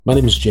My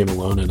name is Jay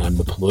Malone, and I'm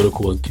the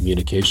Political and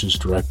Communications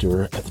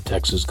Director at the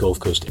Texas Gulf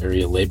Coast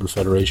Area Labor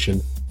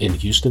Federation in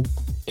Houston,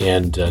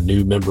 and a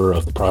new member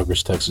of the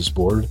Progress Texas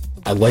Board.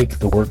 I like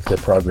the work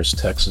that Progress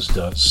Texas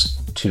does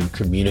to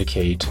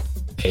communicate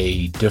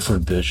a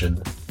different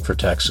vision for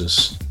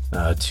Texas,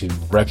 to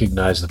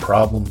recognize the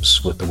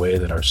problems with the way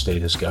that our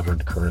state is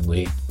governed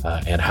currently,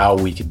 and how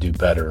we can do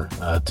better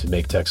to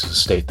make Texas a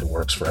state that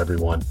works for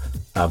everyone.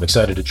 I'm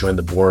excited to join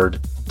the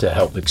board to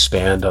help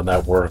expand on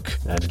that work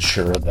and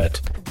ensure that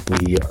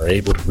we are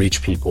able to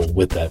reach people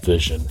with that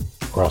vision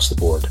across the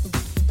board.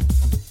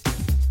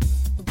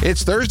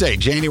 It's Thursday,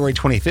 January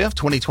 25th,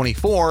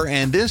 2024,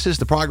 and this is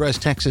the Progress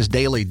Texas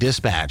Daily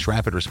Dispatch,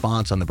 rapid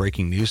response on the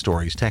breaking news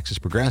stories Texas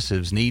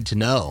progressives need to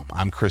know.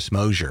 I'm Chris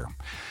Mosier.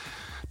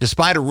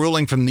 Despite a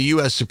ruling from the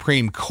U.S.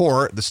 Supreme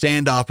Court, the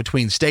standoff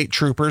between state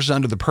troopers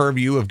under the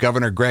purview of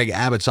Governor Greg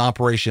Abbott's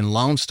Operation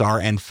Lone Star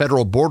and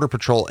federal Border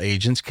Patrol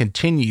agents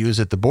continues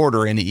at the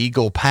border in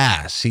Eagle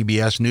Pass.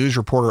 CBS News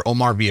reporter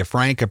Omar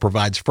Villafranca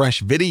provides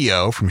fresh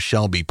video from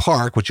Shelby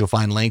Park, which you'll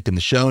find linked in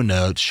the show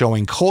notes,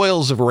 showing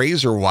coils of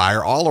razor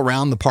wire all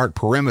around the park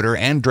perimeter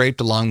and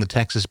draped along the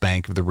Texas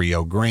bank of the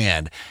Rio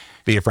Grande.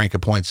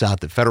 Villafranca points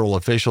out that federal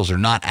officials are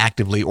not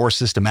actively or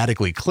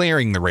systematically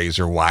clearing the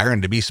razor wire,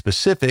 and to be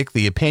specific,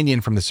 the opinion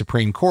from the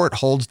Supreme Court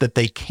holds that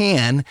they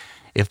can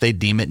if they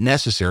deem it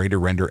necessary to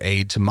render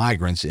aid to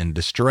migrants in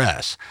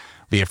distress.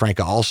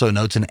 Villafranca also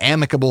notes an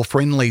amicable,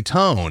 friendly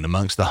tone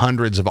amongst the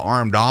hundreds of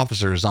armed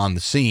officers on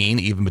the scene,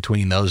 even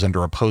between those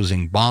under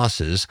opposing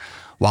bosses,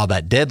 while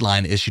that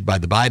deadline issued by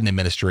the Biden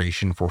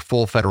administration for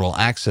full federal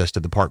access to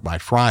the park by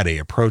Friday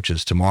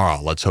approaches tomorrow.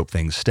 Let's hope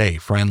things stay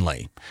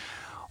friendly.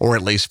 Or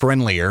at least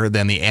friendlier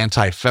than the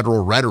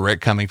anti-federal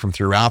rhetoric coming from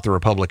throughout the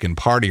Republican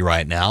Party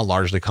right now,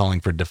 largely calling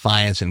for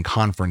defiance and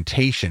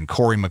confrontation.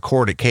 Corey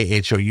McCord at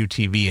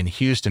KHOU-TV in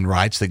Houston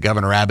writes that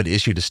Governor Abbott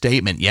issued a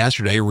statement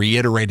yesterday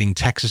reiterating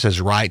Texas's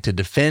right to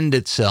defend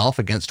itself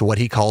against what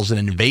he calls an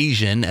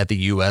invasion at the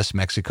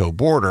U.S.-Mexico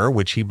border,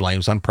 which he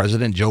blames on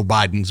President Joe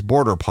Biden's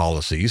border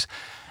policies.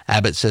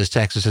 Abbott says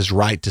Texas's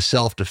right to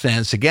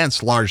self-defense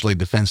against largely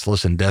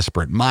defenseless and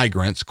desperate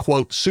migrants,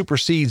 quote,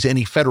 supersedes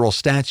any federal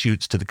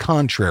statutes to the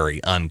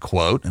contrary,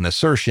 unquote, an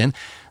assertion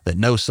that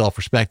no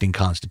self-respecting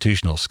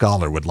constitutional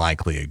scholar would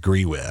likely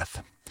agree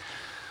with.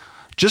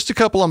 Just a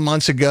couple of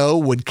months ago,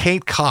 would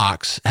Kate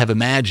Cox have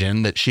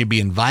imagined that she'd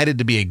be invited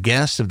to be a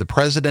guest of the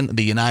President of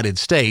the United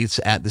States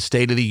at the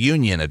State of the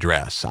Union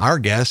address? Our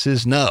guess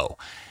is no.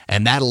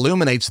 And that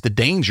illuminates the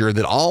danger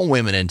that all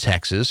women in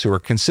Texas who are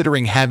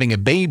considering having a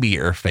baby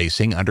are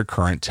facing under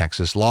current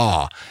Texas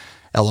law.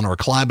 Eleanor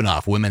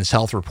Klybanoff, women's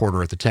health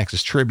reporter at the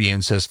Texas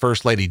Tribune, says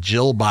First Lady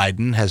Jill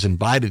Biden has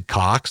invited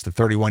Cox, the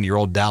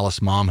 31-year-old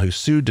Dallas mom who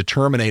sued to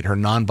terminate her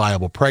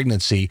non-viable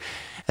pregnancy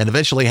and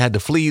eventually had to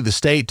flee the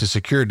state to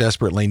secure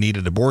desperately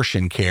needed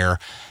abortion care,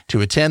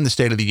 to attend the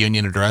State of the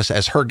Union address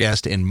as her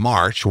guest in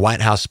March.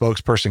 White House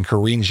spokesperson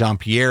Karine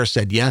Jean-Pierre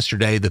said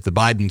yesterday that the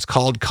Bidens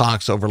called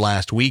Cox over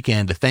last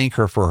weekend to thank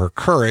her for her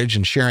courage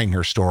in sharing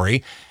her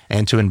story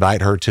and to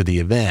invite her to the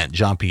event.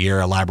 Jean-Pierre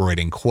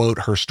elaborating, quote,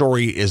 her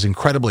story is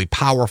incredibly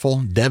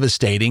powerful,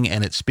 devastating,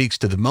 and it speaks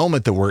to the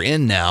moment that we're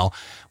in now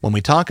when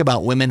we talk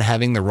about women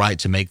having the right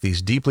to make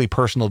these deeply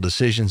personal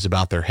decisions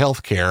about their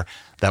health care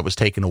that was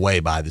taken away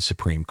by the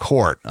Supreme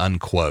Court,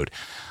 unquote.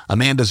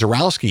 Amanda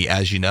Zarowski,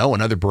 as you know,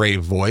 another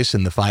brave voice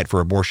in the fight for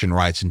abortion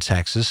rights in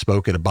Texas,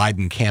 spoke at a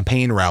Biden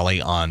campaign rally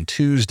on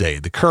Tuesday.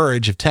 The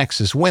courage of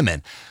Texas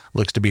women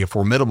looks to be a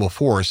formidable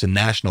force in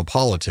national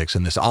politics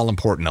in this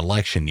all-important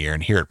election year.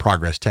 And here at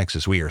Progress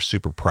Texas, we are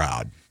super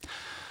proud.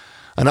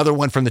 Another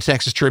one from the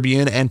Texas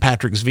Tribune and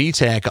Patrick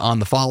Svitek on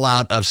the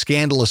fallout of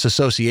scandalous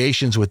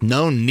associations with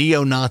known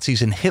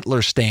neo-Nazis and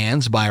Hitler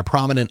stands by a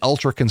prominent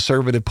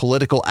ultra-conservative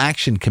political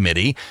action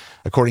committee.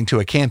 According to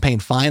a campaign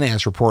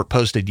finance report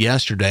posted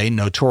yesterday,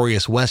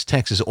 notorious West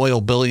Texas oil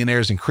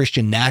billionaires and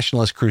Christian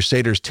nationalist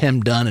crusaders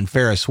Tim Dunn and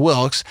Ferris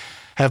Wilkes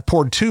have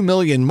poured $2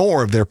 million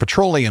more of their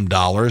petroleum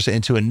dollars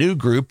into a new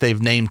group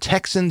they've named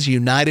Texans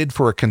United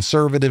for a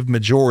Conservative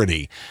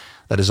Majority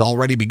that has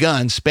already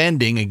begun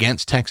spending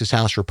against Texas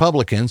House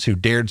Republicans who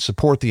dared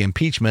support the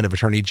impeachment of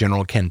Attorney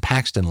General Ken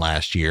Paxton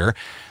last year.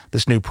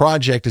 This new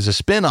project is a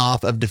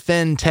spinoff of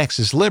Defend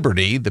Texas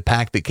Liberty, the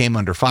PAC that came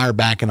under fire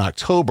back in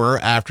October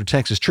after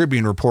Texas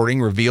Tribune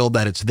reporting revealed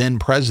that its then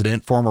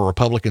president, former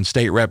Republican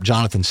State Rep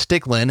Jonathan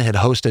Stickland, had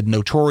hosted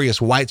notorious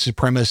white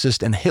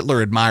supremacist and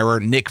Hitler admirer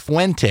Nick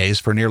Fuentes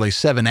for nearly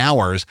 7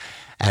 hours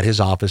at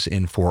his office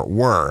in Fort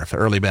Worth.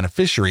 Early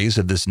beneficiaries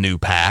of this new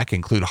PAC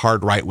include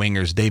hard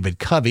right-wingers David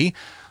Covey,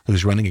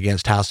 who's running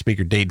against House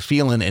Speaker Dade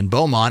Phelan in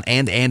Beaumont,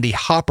 and Andy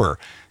Hopper,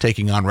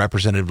 taking on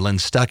Representative Lynn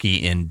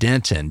Stuckey in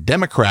Denton.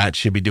 Democrats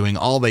should be doing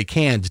all they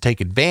can to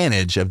take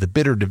advantage of the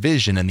bitter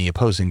division in the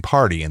opposing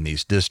party in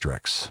these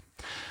districts.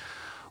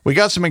 We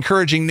got some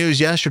encouraging news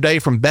yesterday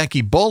from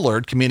Becky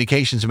Bullard,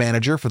 communications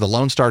manager for the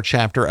Lone Star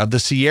chapter of the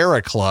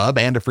Sierra Club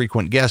and a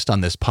frequent guest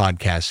on this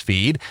podcast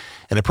feed.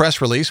 In a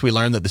press release, we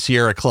learned that the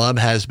Sierra Club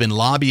has been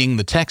lobbying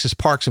the Texas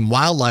Parks and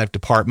Wildlife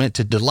Department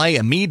to delay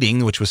a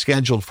meeting which was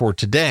scheduled for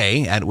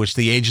today, at which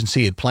the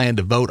agency had planned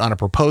to vote on a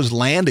proposed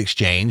land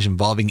exchange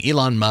involving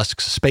Elon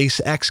Musk's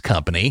SpaceX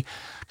company.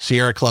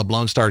 Sierra Club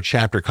Lone Star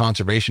Chapter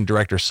Conservation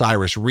Director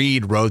Cyrus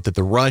Reed wrote that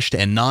the rushed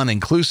and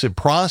non-inclusive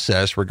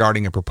process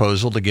regarding a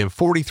proposal to give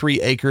 43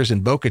 acres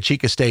in Boca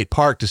Chica State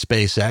Park to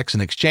SpaceX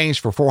in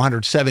exchange for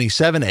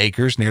 477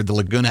 acres near the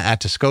Laguna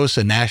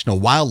Atascosa National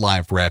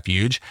Wildlife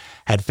Refuge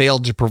had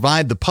failed to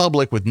provide the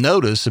public with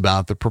notice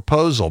about the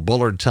proposal.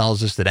 Bullard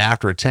tells us that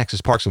after a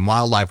Texas Parks and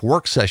Wildlife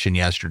work session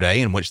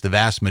yesterday, in which the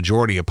vast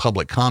majority of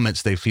public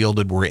comments they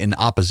fielded were in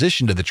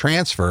opposition to the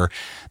transfer,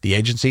 the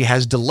agency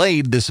has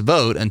delayed this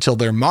vote until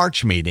their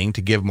March meeting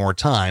to give more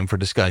time for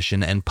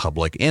discussion and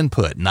public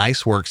input.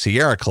 Nice work,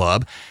 Sierra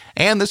Club.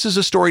 And this is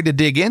a story to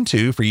dig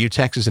into for you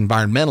Texas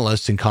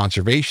environmentalists and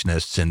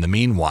conservationists in the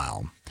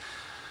meanwhile.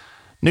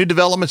 New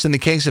developments in the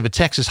case of a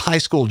Texas high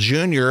school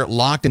junior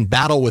locked in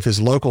battle with his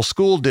local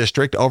school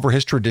district over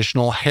his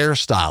traditional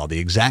hairstyle, the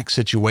exact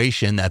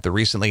situation that the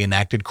recently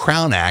enacted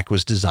Crown Act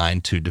was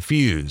designed to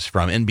diffuse.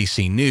 From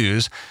NBC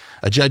News,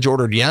 a judge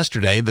ordered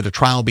yesterday that a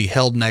trial be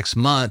held next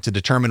month to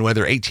determine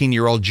whether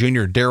 18-year-old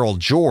junior Daryl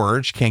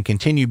George can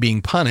continue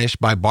being punished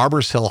by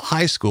Barbers Hill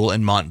High School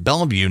in Mont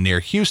Belvieu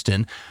near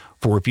Houston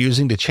for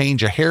refusing to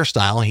change a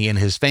hairstyle he and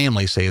his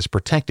family say is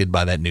protected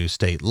by that new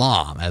state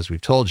law. As we've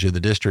told you,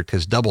 the district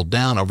has doubled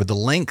down over the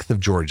length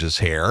of George's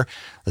hair,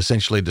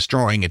 essentially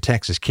destroying a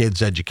Texas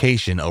kid's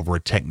education over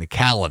a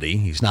technicality.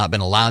 He's not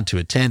been allowed to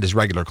attend his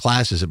regular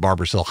classes at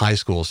Barbers Hill High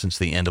School since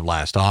the end of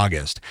last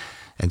August.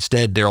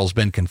 Instead, Daryl's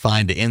been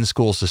confined to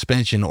in-school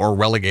suspension or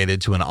relegated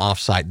to an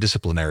off-site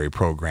disciplinary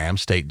program.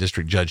 State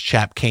District Judge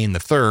Chap Kane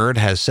III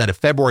has set a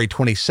February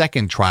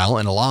 22nd trial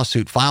in a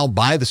lawsuit filed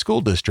by the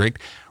school district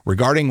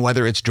regarding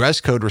whether its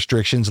dress code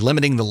restrictions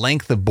limiting the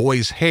length of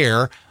boys'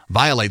 hair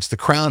violates the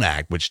Crown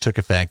Act, which took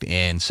effect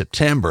in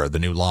September. The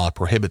new law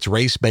prohibits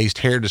race-based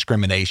hair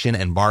discrimination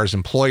and bars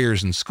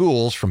employers and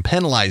schools from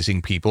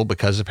penalizing people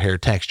because of hair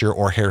texture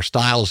or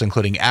hairstyles,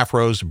 including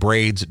afros,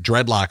 braids,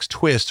 dreadlocks,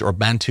 twists, or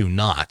bantu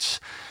knots.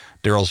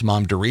 Daryl's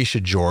mom,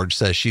 Dorisha George,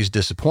 says she's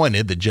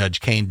disappointed that Judge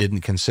Kane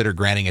didn't consider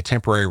granting a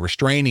temporary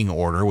restraining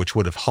order, which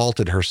would have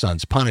halted her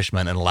son's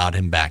punishment and allowed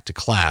him back to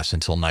class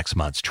until next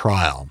month's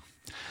trial.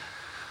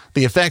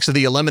 The effects of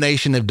the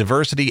elimination of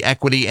diversity,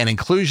 equity, and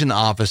inclusion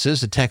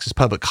offices at Texas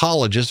public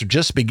colleges are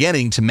just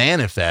beginning to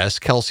manifest.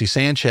 Kelsey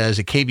Sanchez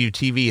at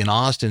KVUE-TV in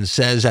Austin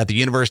says at the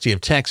University of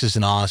Texas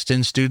in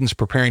Austin, students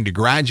preparing to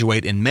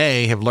graduate in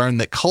May have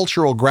learned that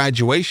cultural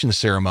graduation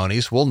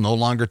ceremonies will no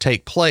longer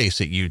take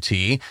place at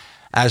UT,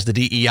 as the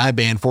DEI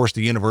ban forced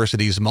the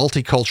university's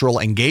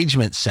Multicultural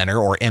Engagement Center,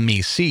 or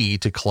MEC,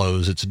 to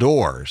close its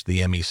doors.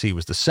 The MEC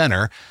was the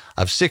center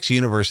of 6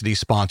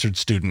 university-sponsored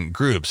student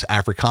groups: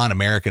 African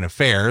American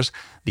Affairs,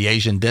 the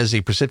Asian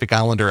Desi Pacific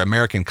Islander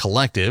American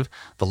Collective,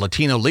 the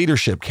Latino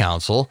Leadership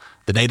Council,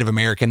 the Native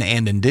American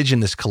and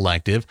Indigenous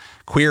Collective,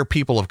 Queer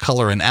People of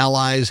Color and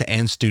Allies,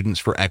 and Students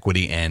for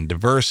Equity and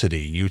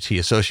Diversity. UT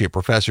Associate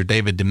Professor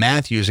David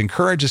DeMatthews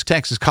encourages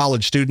Texas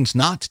college students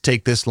not to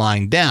take this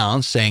lying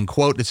down, saying,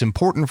 quote, "It's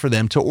important for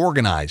them to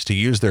organize, to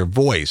use their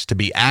voice, to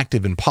be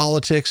active in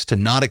politics, to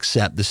not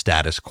accept the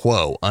status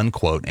quo,"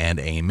 unquote, and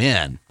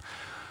amen.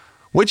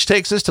 Which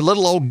takes us to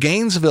little old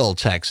Gainesville,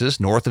 Texas,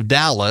 north of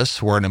Dallas,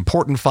 where an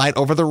important fight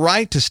over the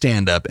right to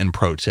stand up and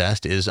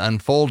protest is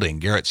unfolding.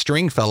 Garrett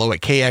Stringfellow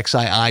at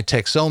KXII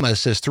Texoma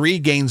says 3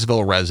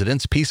 Gainesville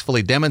residents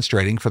peacefully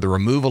demonstrating for the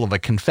removal of a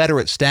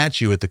Confederate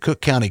statue at the Cook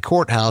County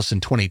Courthouse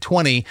in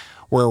 2020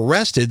 were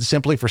arrested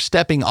simply for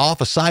stepping off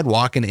a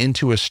sidewalk and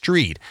into a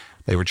street.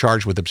 They were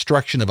charged with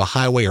obstruction of a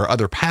highway or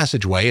other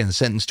passageway and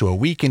sentenced to a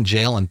week in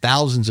jail and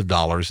thousands of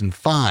dollars in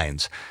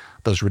fines.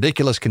 Those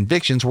ridiculous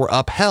convictions were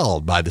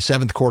upheld by the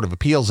 7th Court of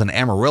Appeals in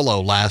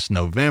Amarillo last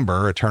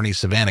November. Attorney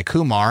Savannah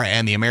Kumar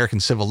and the American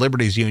Civil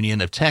Liberties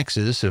Union of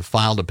Texas have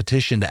filed a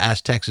petition to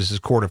ask Texas's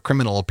Court of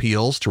Criminal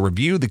Appeals to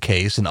review the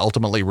case and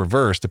ultimately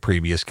reverse the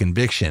previous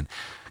conviction.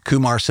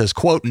 Kumar says,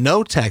 quote,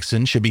 "No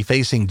Texan should be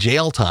facing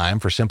jail time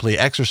for simply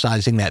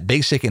exercising that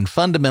basic and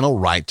fundamental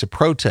right to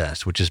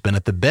protest, which has been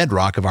at the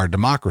bedrock of our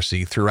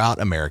democracy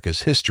throughout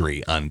America's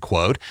history,"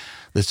 unquote.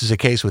 This is a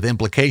case with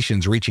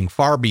implications reaching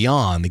far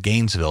beyond the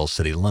Gainesville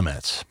city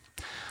limits.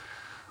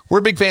 We're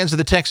big fans of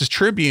the Texas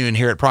Tribune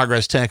here at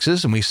Progress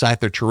Texas, and we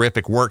cite their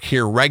terrific work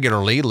here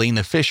regularly.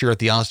 Lena Fisher at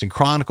the Austin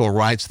Chronicle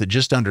writes that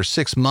just under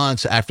 6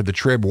 months after the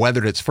Trib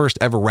weathered its first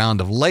ever round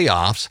of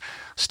layoffs,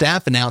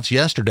 staff announced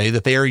yesterday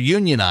that they are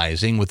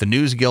unionizing with the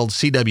News Guild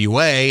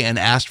CWA and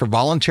asked for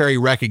voluntary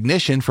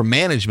recognition from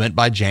management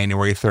by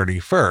January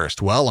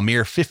 31st. Well, a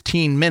mere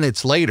 15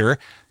 minutes later,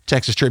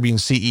 Texas Tribune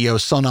CEO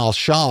Sonal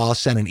Shah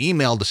sent an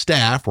email to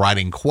staff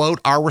writing, quote,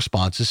 "Our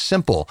response is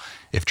simple.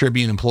 If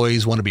Tribune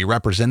employees want to be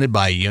represented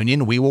by a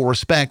union, we will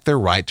respect their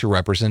right to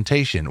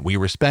representation. We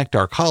respect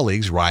our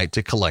colleagues' right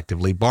to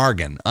collectively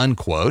bargain,"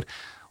 unquote.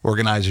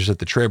 Organizers at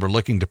the Trib are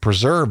looking to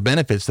preserve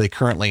benefits they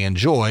currently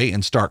enjoy,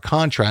 in stark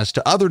contrast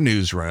to other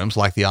newsrooms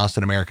like the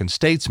Austin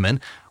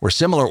American-Statesman, where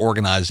similar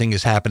organizing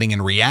is happening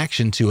in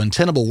reaction to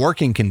untenable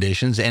working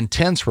conditions and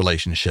tense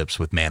relationships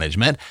with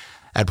management.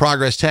 At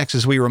Progress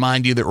Texas, we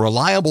remind you that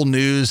reliable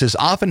news is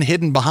often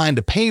hidden behind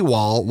a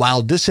paywall,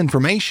 while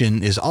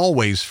disinformation is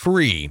always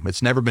free.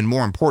 It's never been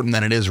more important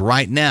than it is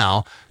right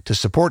now to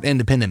support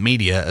independent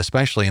media,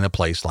 especially in a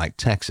place like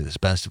Texas.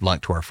 Best of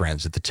luck to our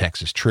friends at the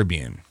Texas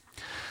Tribune.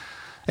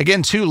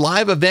 Again, 2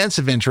 live events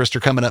of interest are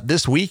coming up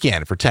this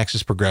weekend for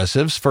Texas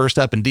progressives. First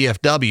up in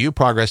DFW,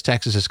 Progress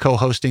Texas is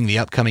co-hosting the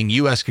upcoming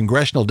U.S.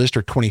 Congressional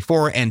District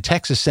 24 and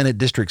Texas Senate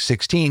District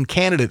 16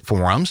 candidate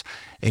forums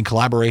in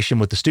collaboration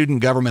with the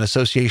Student Government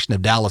Association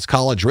of Dallas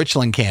College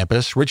Richland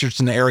Campus,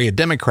 Richardson Area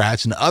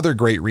Democrats, and other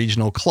great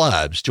regional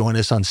clubs. Join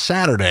us on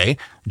Saturday,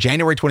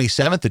 January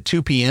 27th at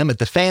 2 p.m. at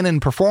the Fannin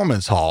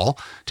Performance Hall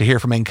to hear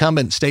from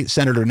incumbent State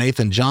Senator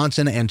Nathan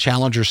Johnson and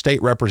challenger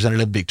State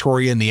Representative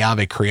Victoria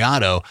Niave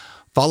Criado,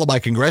 followed by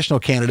congressional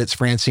candidates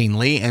Francine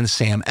Lee and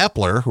Sam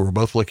Epler, who are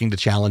both looking to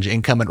challenge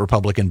incumbent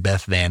Republican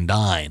Beth Van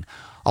Dyne.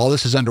 All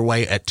this is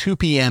underway at 2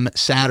 p.m.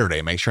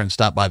 Saturday. Make sure and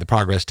stop by the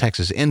Progress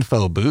Texas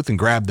info booth and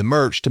grab the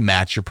merch to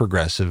match your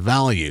progressive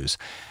values.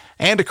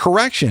 And a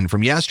correction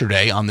from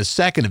yesterday on the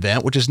second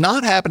event, which is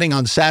not happening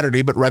on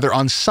Saturday, but rather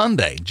on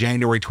Sunday,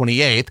 January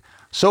 28th.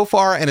 So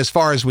far, and as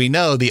far as we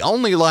know, the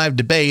only live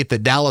debate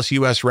that Dallas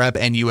U.S. Rep.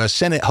 And U.S.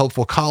 Senate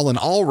hopeful Colin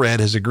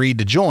Allred has agreed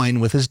to join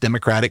with his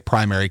Democratic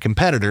primary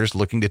competitors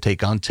looking to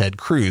take on Ted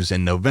Cruz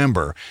in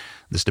November.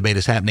 This debate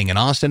is happening in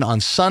Austin on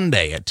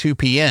Sunday at 2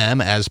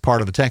 p.m. as part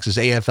of the Texas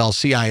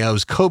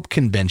AFL-CIO's COPE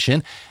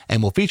convention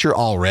and will feature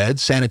Allred,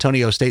 San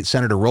Antonio State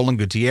Senator Roland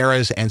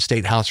Gutierrez, and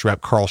State House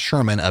Rep. Carl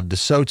Sherman of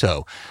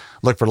DeSoto.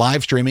 Look for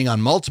live streaming on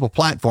multiple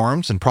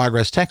platforms, and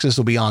Progress Texas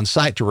will be on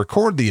site to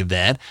record the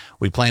event.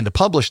 We plan to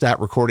publish that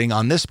recording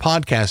on this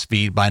podcast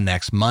feed by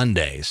next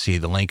Monday. See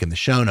the link in the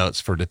show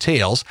notes for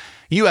details.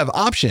 You have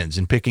options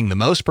in picking the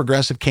most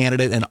progressive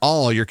candidate in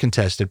all your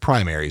contested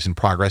primaries, and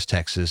Progress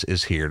Texas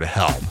is here to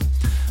help.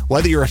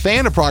 Whether you're a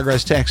fan of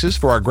Progress Texas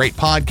for our great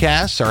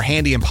podcasts, our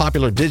handy and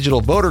popular digital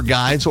voter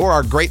guides, or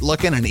our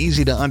great-looking and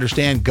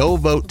easy-to-understand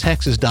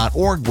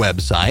GoVoteTexas.org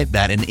website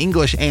that in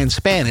English and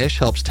Spanish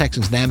helps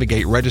Texans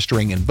navigate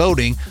registering and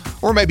voting,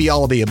 or maybe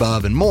all of the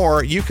above and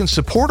more, you can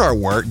support our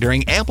work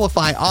during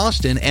Amplify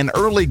Austin, and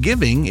early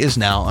giving is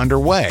now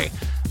underway.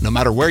 No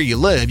matter where you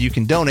live, you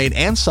can donate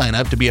and sign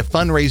up to be a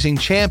fundraising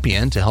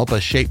champion to help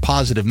us shape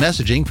positive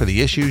messaging for the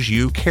issues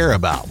you care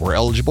about. We're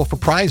eligible for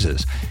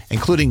prizes,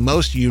 including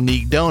most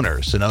unique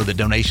donors, so know that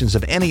donations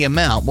of any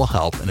amount will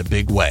help in a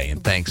big way,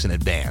 and thanks in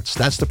advance.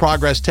 That's the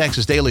Progress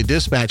Texas Daily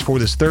Dispatch for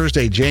this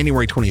Thursday,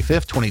 January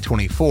 25th,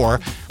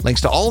 2024.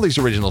 Links to all these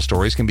original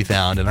stories can be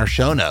found in our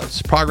show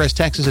notes. Progress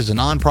Texas is a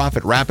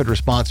nonprofit rapid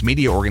response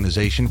media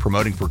organization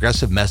promoting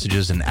progressive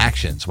messages and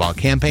actions. While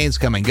campaigns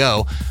come and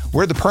go,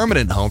 we're the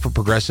permanent home for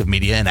progressive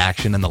media and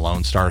action in the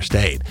Lone Star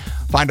State.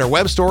 Find our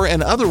web store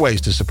and other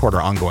ways to support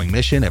our ongoing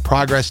mission at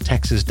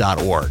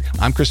ProgressTexas.org.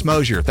 I'm Chris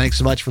Mosier. Thanks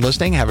so much for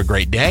listening. Have a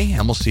great day,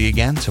 and we'll see you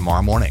again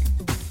tomorrow morning.